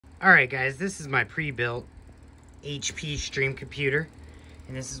Alright guys, this is my pre-built HP stream computer,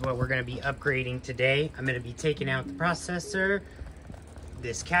 and this is what we're going to be upgrading today. I'm going to be taking out the processor,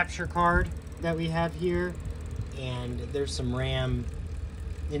 this capture card that we have here, and there's some RAM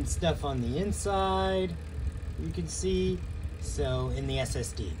and stuff on the inside, you can see, so in the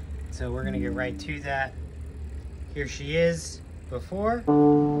SSD. So we're going to get right to that. Here she is before.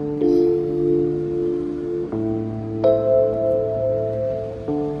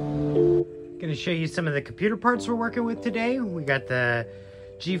 Going to show you some of the computer parts we're working with today. We got the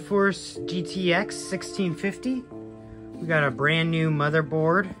GeForce GTX 1650. We got a brand new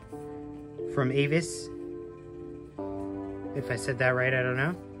motherboard from Avis. If I said that right, I don't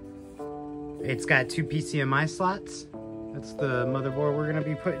know. It's got 2 PCMI slots. That's the motherboard we're going to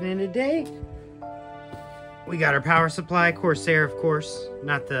be putting in today. We got our power supply, Corsair, of course.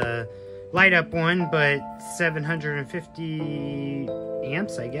 Not the light up one, but 750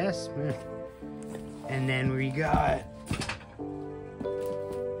 amps, I guess. And then we got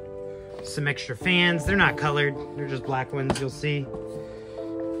some extra fans. They're not colored, they're just black ones, you'll see.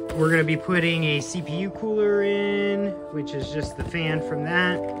 We're gonna be putting a CPU cooler in, which is just the fan from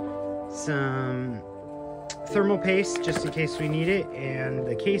that. Some thermal paste, just in case we need it. And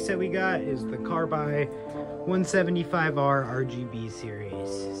the case that we got is the Carby 175R RGB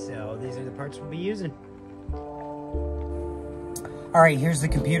series. So these are the parts we'll be using. Alright, here's the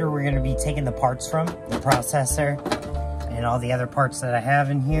computer we're going to be taking the parts from, the processor, and all the other parts that I have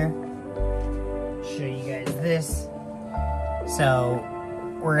in here. Show you guys this. So,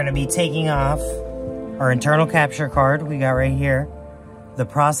 we're going to be taking off our internal capture card we got right here, the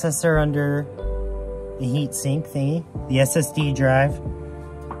processor under the heatsink thingy, the SSD drive,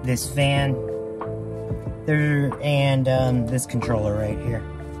 this fan, there, and this controller right here.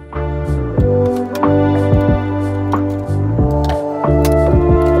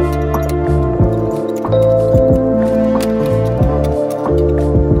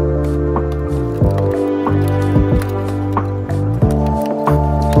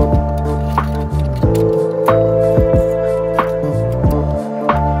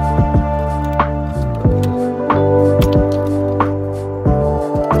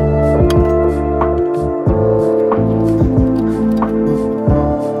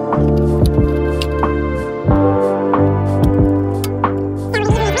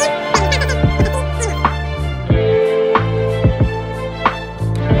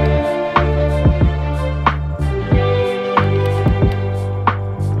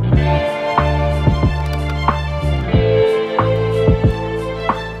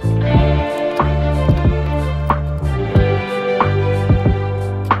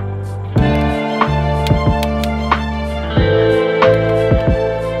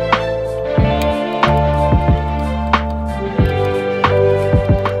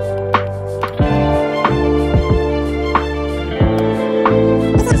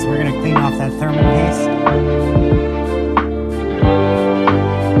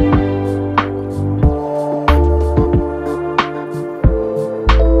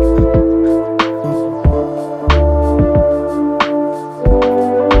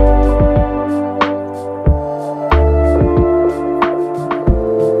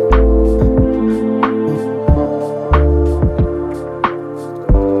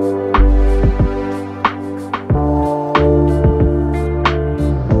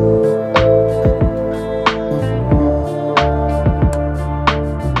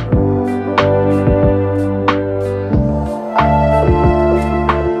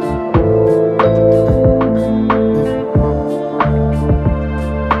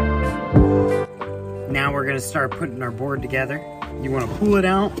 Start putting our board together. You want to pull it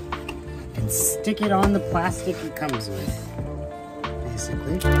out and stick it on the plastic it comes with,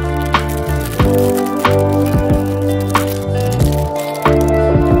 basically.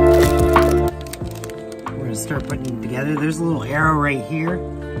 We're going to start putting it together. There's a little arrow right here,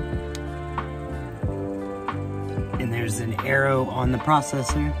 and there's an arrow on the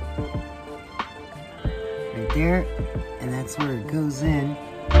processor right there, and that's where it goes in.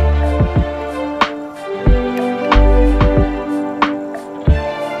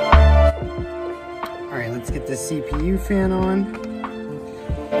 Let's get the CPU fan on.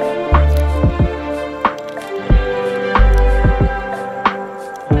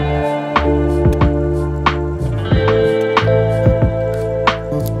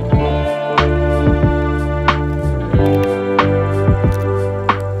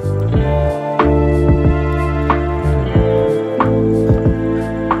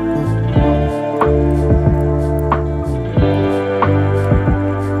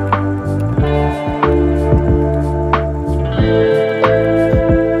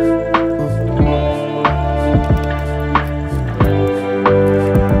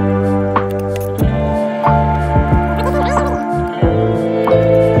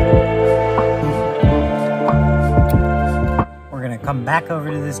 come back over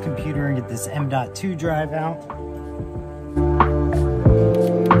to this computer and get this M.2 drive out.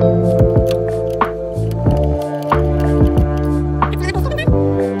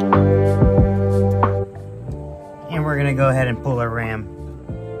 And we're gonna go ahead and pull our RAM.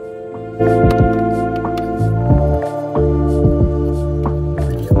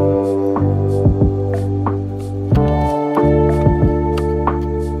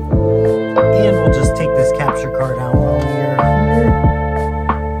 And we'll just take this capture card out while we are here.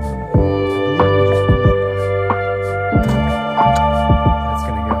 That's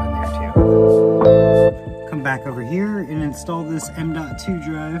gonna go in there too. Come back over here and install this M.2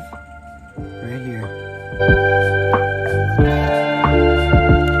 drive right here.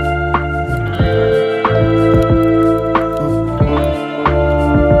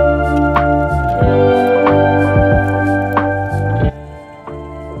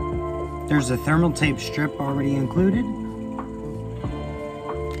 There's a thermal tape strip already included.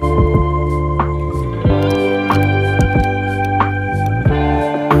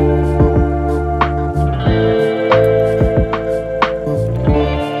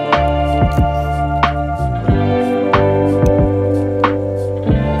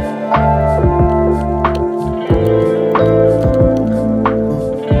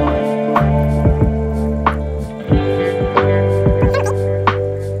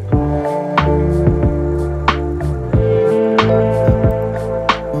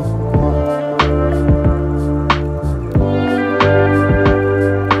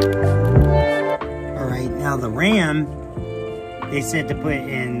 The RAM, they said to put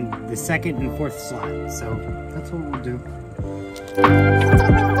in the 2nd and 4th slot, so that's what we'll do.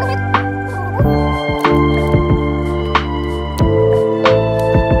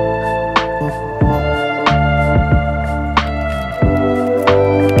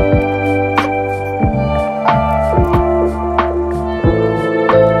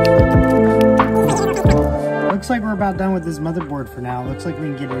 Looks like we're about done with this motherboard for now. Looks like we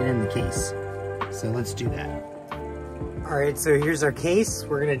can get it in the case. So let's do that. All right, so here's our case.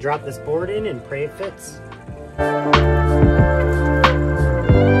 We're gonna drop this board in and pray it fits.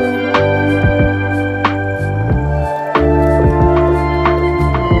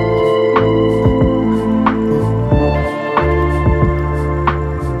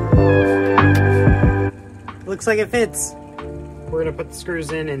 Looks like it fits. We're gonna put the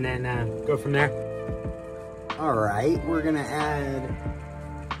screws in and then go from there. All right, we're gonna add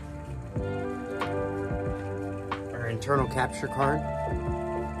internal capture card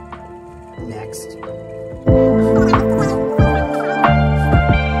next.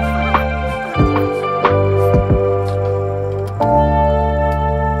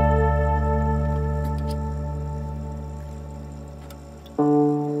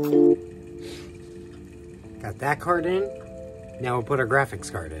 Got that card in. Now we'll put our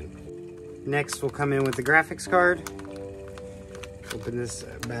graphics card in. Next we'll come in with the graphics card. Open this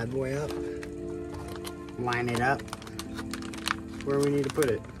bad boy up. Line it up where we need to put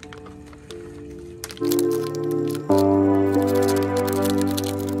it.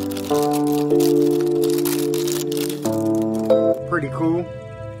 Pretty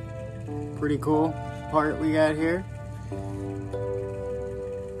cool part we got here.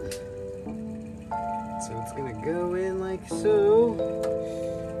 So it's gonna go in like so.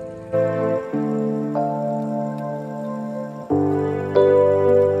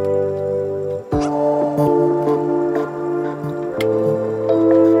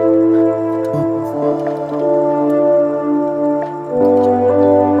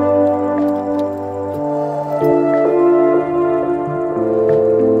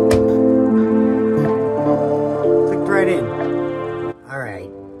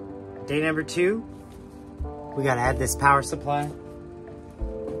 Day number 2, we gotta add this power supply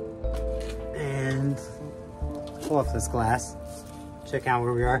and pull off this glass. Check out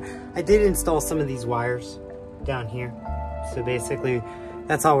where we are. I did install some of these wires down here. So basically,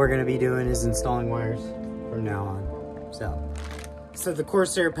 that's all we're gonna be doing is installing wires from now on. So the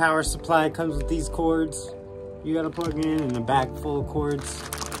Corsair power supply comes with these cords. You gotta plug in and a bag full of cords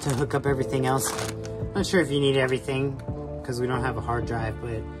to hook up everything else. Not sure if you need everything because we don't have a hard drive,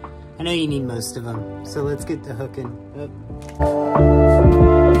 but I know you need most of them, so let's get the hooking up.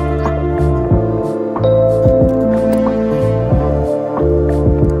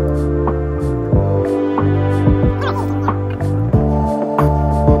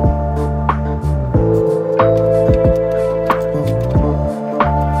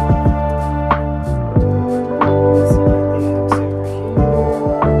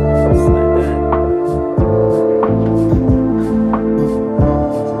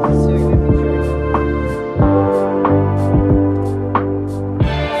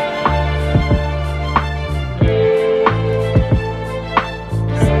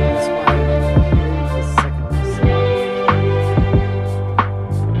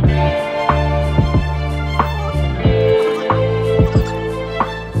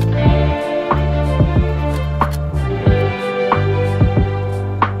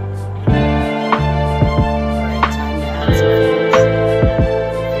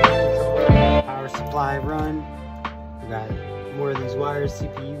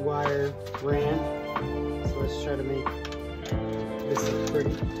 CPU wire ran. So let's try to make this look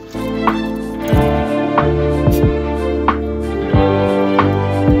pretty.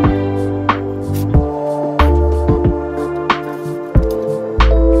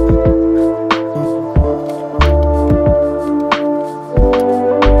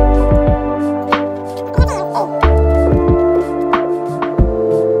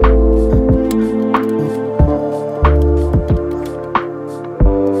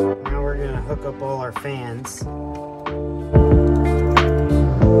 Up all our fans. So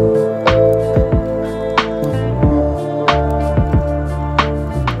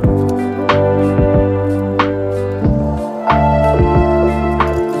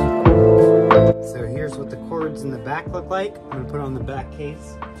here's what the cords in the back look like. I'm gonna put on the back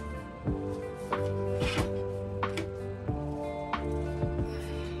case.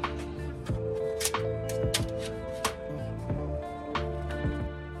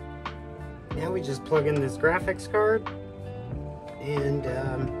 Now we just plug in this graphics card and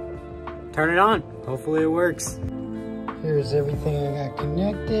turn it on. Hopefully it works. Here's everything I got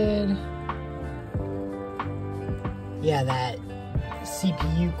connected. Yeah, that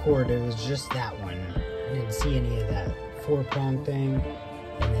CPU cord, it was just that one. I didn't see any of that 4-prong thing.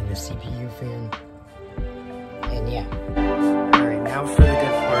 And then the CPU fan. And yeah. All right, now for the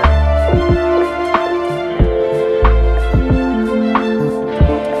good part.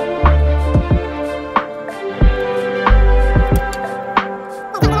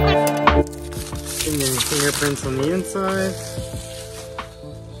 Fingerprints on the inside.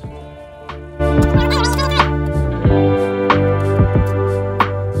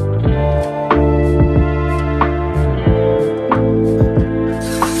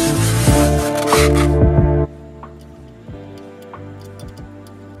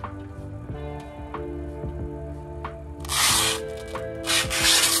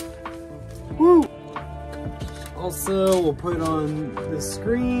 Woo! Also, we'll put on the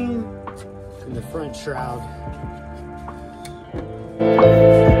screen and the front shroud.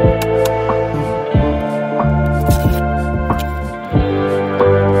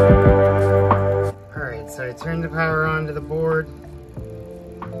 Alright, so I turned the power on to the board.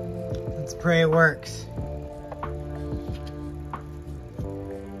 Let's pray it works.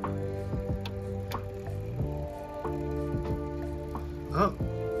 Oh,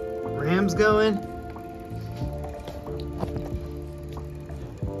 RAM's going.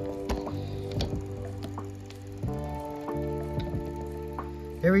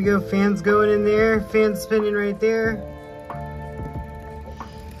 There we go, fans going in there, fans spinning right there.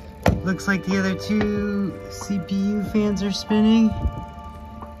 Looks like the other two CPU fans are spinning.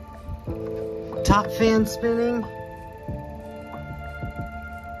 Top fan spinning.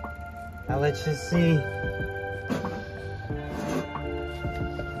 Now let's just see.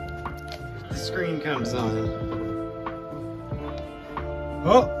 The screen comes on.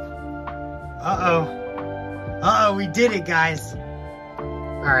 Oh! Uh-oh. Uh-oh, we did it, guys.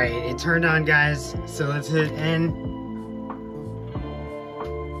 Alright, it turned on, guys. So let's hit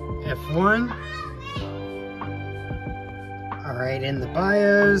F1. Alright, in the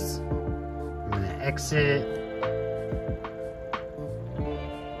BIOS. I'm gonna exit.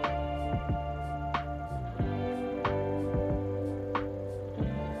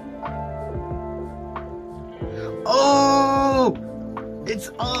 Oh! It's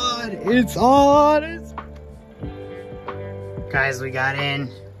on! It's on! Guys, we got in.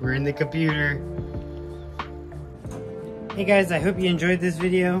 We're in the computer. Hey guys, I hope you enjoyed this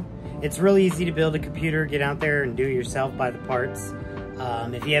video. It's really easy to build a computer. Get out there and do it yourself, buy the parts.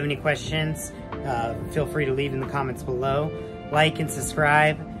 If you have any questions, feel free to leave in the comments below. Like and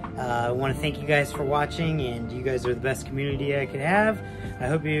subscribe. I want to thank you guys for watching, and you guys are the best community I could have. I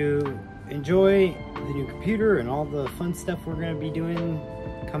hope you enjoy the new computer and all the fun stuff we're going to be doing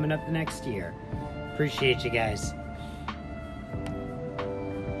coming up the next year. Appreciate you guys.